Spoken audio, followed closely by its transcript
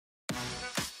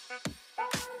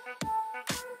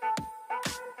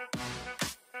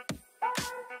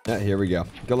Yeah, here we go.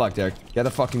 Good luck, Derek.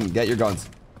 Get your guns.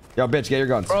 Yo, bitch, get your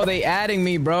guns. Bro, they adding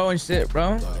me, bro, and shit,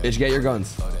 bro. Bitch, get your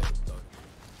guns.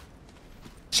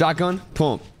 Shotgun,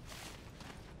 pump.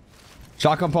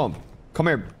 Shotgun, pump. Come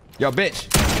here. Yo, bitch.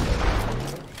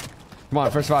 Come on,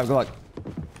 first 5. Good luck.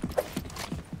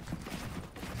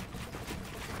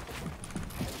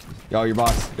 Yo, your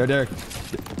boss. Yo, Derek.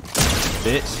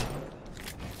 Bitch.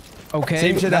 Okay.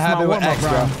 Same shit that happened with X,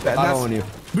 bro. I don't want you.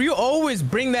 Bro, you always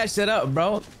bring that shit up,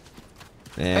 bro.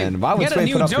 And like, why would Sway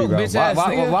put up for you,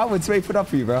 bro? Why would Sway put up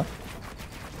for you, bro?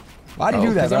 Why do you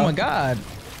do that, bro? Oh my god.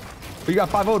 You got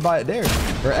 5-0 by it there.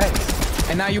 For X.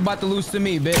 And now you about to lose to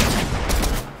me, bitch.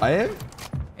 I am?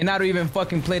 And I don't even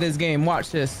fucking play this game.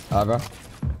 Watch this. Bro.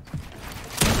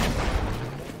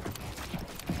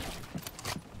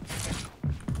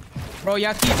 Bro,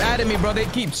 y'all keep adding me, bro. They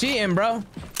keep cheating, bro.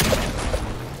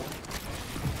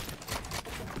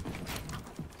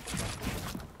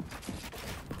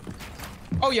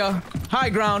 Oh, yeah. High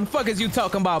ground. Fuck is you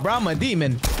talking about, bro? I'm a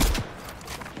demon.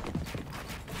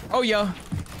 Oh, yeah.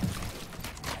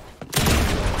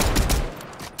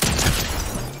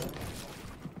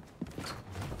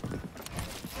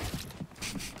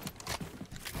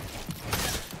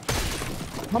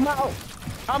 I'm out.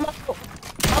 I'm out.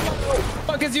 I'm out.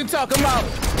 Fuck is you talking about?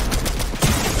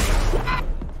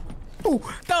 Ooh,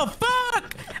 the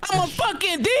fuck? I'm a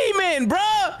fucking demon,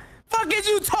 bruh. Fuck is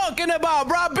you talking about,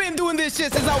 bro? I've been doing this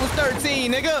shit since I was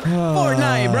 13, nigga.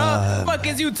 Fortnite, bro. Fuck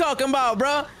is you talking about,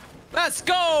 bro? Let's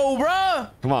go, bro.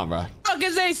 Come on, bro. Fuck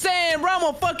is they saying, bro? I'm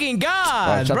a fucking god,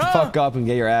 right, shut bro. the fuck up and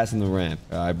get your ass in the ramp.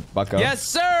 All right, buck up. Yes,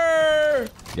 sir.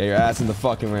 Get your ass in the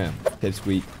fucking ramp.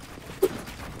 Pipsqueak.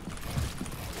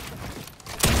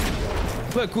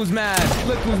 Look who's mad.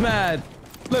 Look who's mad.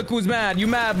 Look who's mad. You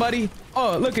mad, buddy?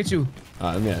 Oh, look at you.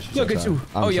 Let me ask you. Look at you.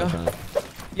 Oh, yeah.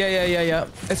 Yeah.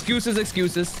 Excuses.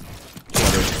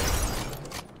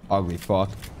 Ugly fuck.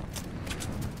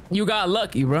 You got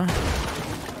lucky, bro.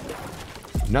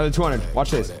 Another 200.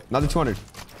 Watch this. Another 200.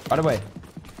 Right away.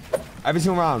 Every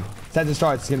single round. 10 to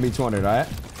start. It's gonna be 200. All right.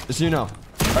 Just so you know.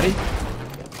 Ready?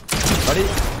 Ready?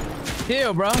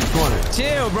 Chill, bro. 200.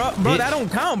 Chill, bro. Bro, that don't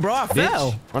count, bro. I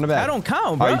fell. Run it back. That don't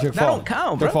count, bro. Right, you took that fall. don't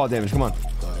count, bro. Took fall damage. Come on.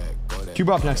 Cube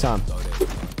up next time.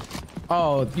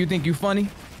 Oh, you think you funny?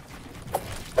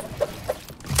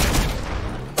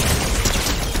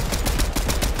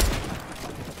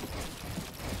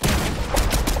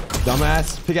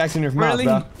 Dumbass. Pickaxe in your mouth,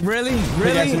 bro. Really?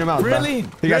 Pickaxe in your mouth, bro.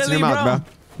 Pickaxe in your mouth,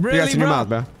 bro. Pickaxe in your mouth,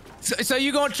 bro. So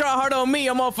you gonna try hard on me,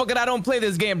 a motherfucker that don't play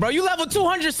this game, bro? You level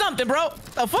 200 something, bro.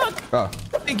 The fuck? Bro.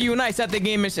 I think you nice at the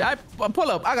game and shit. I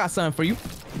pull up. I got something for you.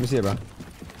 Let me see it, bro.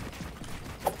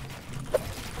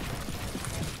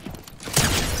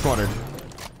 200.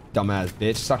 Dumbass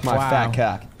bitch. Suck my fat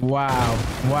cock.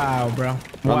 Wow, bro.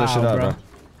 Run this shit up, bro.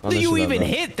 How do you even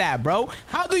hit that, bro?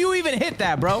 How do you even hit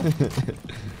that, bro?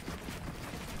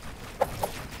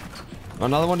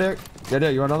 Another one, Derek? Yeah,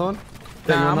 Derek, you want another one?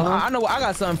 Nah, I know. I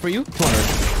got something for you.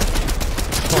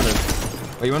 200.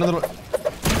 200. Wait, you want another one?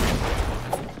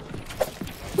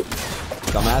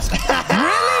 Dumbass.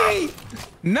 Really?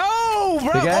 No,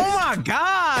 bro. Pickaxe? Oh my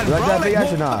god, You like bro. that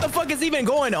pickaxe or not? What the fuck is even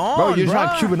going on, bro? You're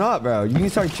trying to cubing up, bro. You need to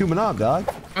start cubing up, dog.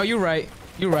 Oh, you're right.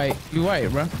 You're right,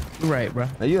 bro. You're right, bro.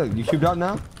 Now you cubed up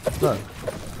now? Look.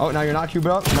 Oh, now you're not cubed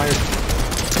up? Now you're...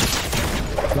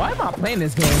 Why am I playing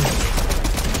this game?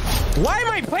 Why am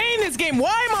I playing this game?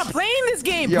 Why am I playing this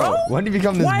game, bro? Yo, when do you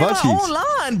become this butt cheeks? Why am I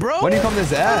online, bro? When do you become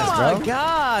this ass, bro? Oh my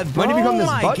god, bro. When do you become this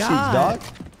butt cheeks, dog?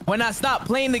 When I stop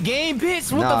playing the game,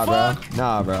 bitch. What the fuck? Bro.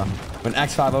 Nah, bro. When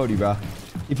X5 OD, bro.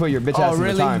 You put your bitch ass in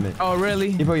retirement. Oh,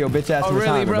 really? You put your bitch ass in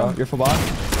retirement, bro. You're for boss?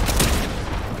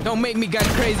 Don't make me get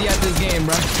crazy at this game,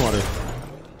 bro.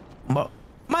 200.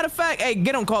 Matter of fact, hey,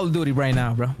 get on Call of Duty right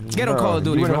now, bro. Get on Call of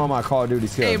Duty, you bro. You on my Call of Duty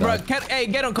skills, hey, bro.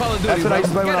 Get on Call of Duty, That's what bro. I used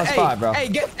to play when I was 5, bro. Hey,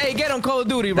 get on Call of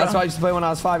Duty, bro. That's what I used to play when I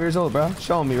was 5 years old, bro.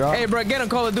 Show me, bro. Hey, bro, get on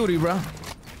Call of Duty, bro.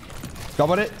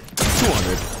 Double it.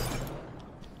 200.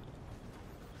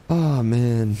 Oh,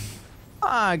 man.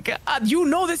 Oh, God. You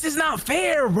know this is not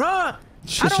fair, bro. I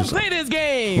don't play this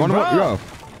game, bro. Yo,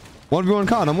 1v1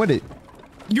 con, I'm with it.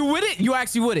 You with it? You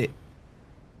actually with it?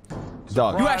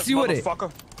 Dog. You actually with it?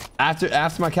 After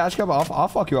my cash cup, I'll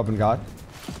fuck you up in God.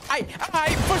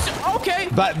 Okay.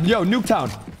 But yo,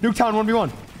 Nuketown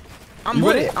 1v1. I'm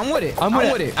with it. I'm with it. I'm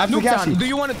with it. After Nuketown, do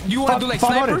you want to do like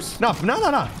snipers? No.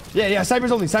 Yeah,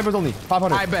 snipers only.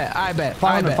 500. I bet.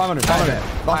 500. 500.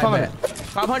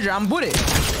 I'm with it.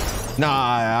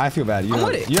 Nah, I feel bad. I'm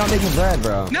with it. You're not making bread,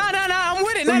 bro. Nah. I'm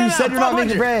with it. You said you're not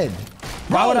making bread.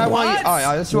 Why would I want you? What? All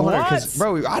right, let's do 100. Cause,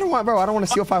 bro, I don't want to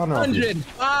steal 500 off you.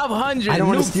 500. I don't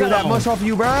want to steal that much off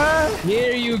you, bro.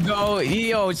 Here you go.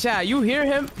 Yo, chat, you hear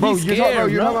him? Bro, He's you're scared,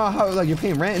 talking about how like you're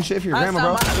paying rent and shit for your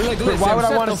grandma, bro. Look, Why would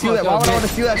I want to steal that? Why would I want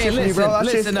to steal that shit from you, bro?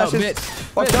 Listen up,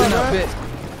 bitch. Listen up, bitch.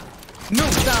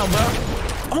 Nuke down, bro.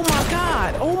 Oh my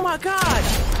god. Oh my god.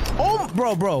 Oh,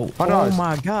 bro. Oh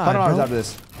my god. $100 after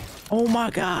this. Oh my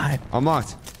god. I'm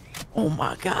locked. Oh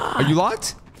my god. Are you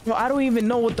locked? Bro, I don't even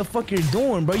know what the fuck you're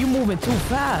doing, bro. You're moving too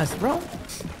fast, bro. All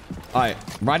right,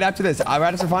 right after this,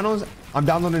 right after finals, I'm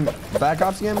downloading Black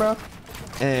Ops again, bro.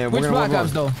 And which Black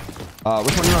Ops though?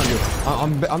 Which one you want to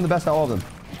do? I'm the best at all of them.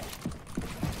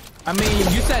 I mean,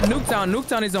 you said Nuketown.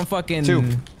 Nuketown is on fucking 2.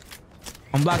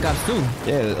 On Black Ops 2.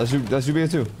 Yeah, let's do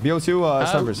BO2. BO2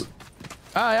 servers.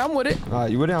 All right, I'm with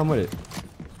it. You with it? I'm with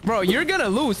it. Bro, you're gonna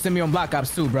lose to me on Black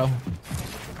Ops 2, bro.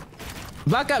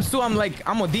 Black Ops 2,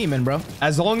 I'm a demon, bro.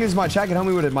 As long as my chat can help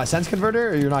me with it, my sense converter,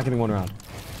 or you're not getting one around.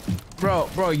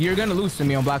 Bro, you're gonna lose to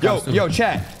me on Black Ops 2. Yo,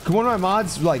 chat. Can one of my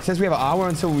mods, like, since we have an hour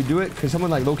until we do it, could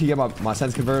someone like low-key get my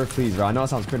sense converter, please, bro? I know it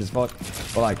sounds cringe as fuck,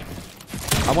 but like,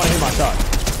 I want to hit my shot.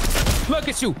 Look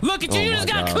at you. Look at you. You just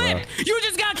got clipped. Bro. You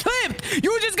just got clipped.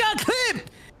 You just got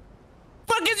clipped.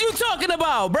 Fuck is you talking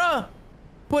about, bro?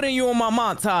 Putting you on my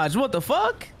montage. What the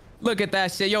fuck? Look at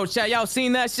that shit. Yo, chat, y'all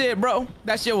seen that shit, bro?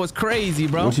 That shit was crazy,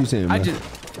 bro. What you saying, bro?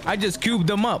 I just cubed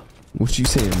them up. What you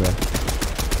saying, bro?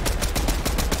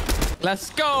 Let's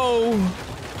go.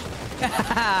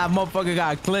 Motherfucker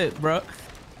got clipped, bro.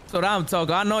 That's what I'm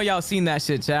talking. I know y'all seen that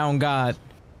shit, chat. On God.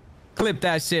 Clip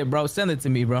that shit, bro. Send it to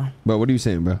me, bro. Bro, what are you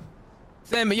saying, bro?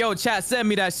 Send me, yo, chat, send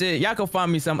me that shit. Y'all can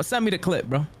find me some. Send me the clip,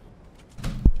 bro.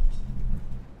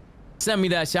 Send me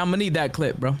that shit. I'm gonna need that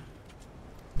clip, bro.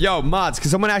 Yo, mods, can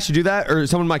someone actually do that? Or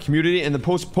someone in my community and then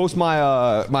post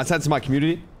my my sense in my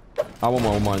community? One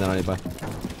more, then I need to buy.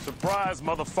 Surprise,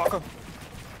 motherfucker.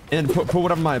 And put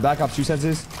whatever my Black Ops 2 sense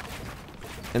is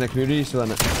in the community so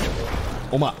then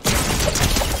oh my.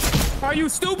 Are you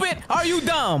stupid? Are you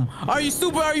dumb? Are you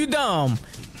stupid? Are you dumb?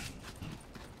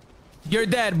 You're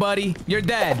dead, buddy. You're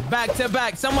dead. Back to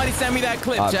back. Somebody send me that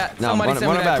clip, chat. No, Somebody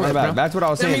send me that clip, bro. That's what I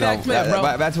was saying, though. Clip,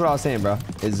 bro. That's what I was saying, bro.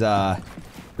 Is the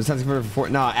sense converter for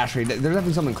Fortnite? Nah, actually, there's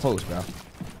definitely something close, bro.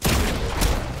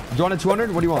 Do you want a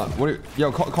 200? What do you want?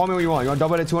 Yo, call me what you want. You want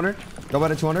double it at 200? Double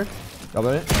it at 200? Double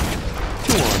it.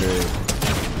 200.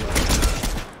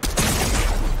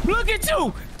 Look at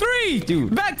you. 3.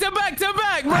 Dude. Back to back to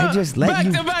back, bro. I just let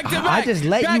you. I just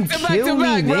let you kill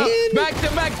me, man. Back to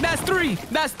back. That's 3.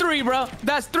 That's 3, bro.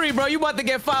 That's 3, bro. You about to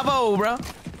get 5-0, bro.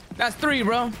 That's 3,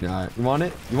 bro. Yeah, you want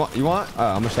it? You want?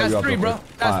 I'm gonna show you up. That's 3, bro.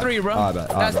 That's 3, bro.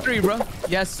 That's 3, bro.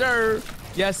 Yes, sir.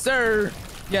 Yes, sir.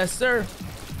 Yes, sir.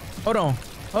 Hold on.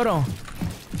 Hold on.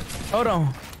 Hold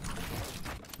on.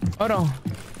 Hold on.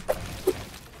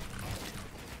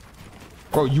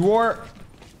 Bro, you are.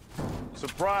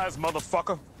 Surprise,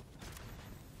 motherfucker.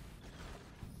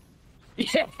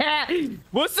 Yeah.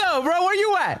 What's up, bro? Where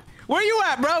you at? Where you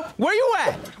at, bro? Where you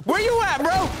at? Where you at,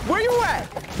 bro? Where you at?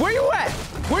 Where you at?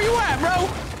 Where you at, bro?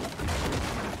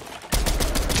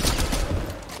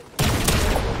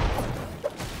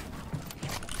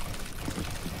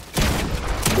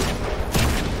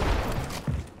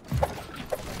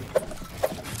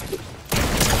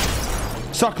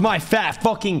 Suck my fat,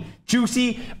 fucking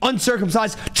juicy,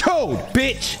 uncircumcised chode,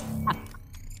 bitch.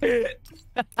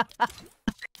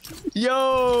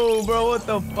 Yo, bro, what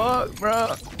the fuck,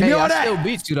 bro? Hey, I still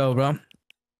beat you though, bro.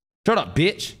 Shut up,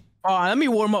 bitch. Oh, let me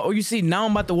warm up. Oh, you see, now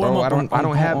I'm about to warm up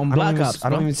on Black Ops. I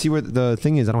don't even see where the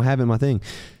thing is. I don't have it in my thing.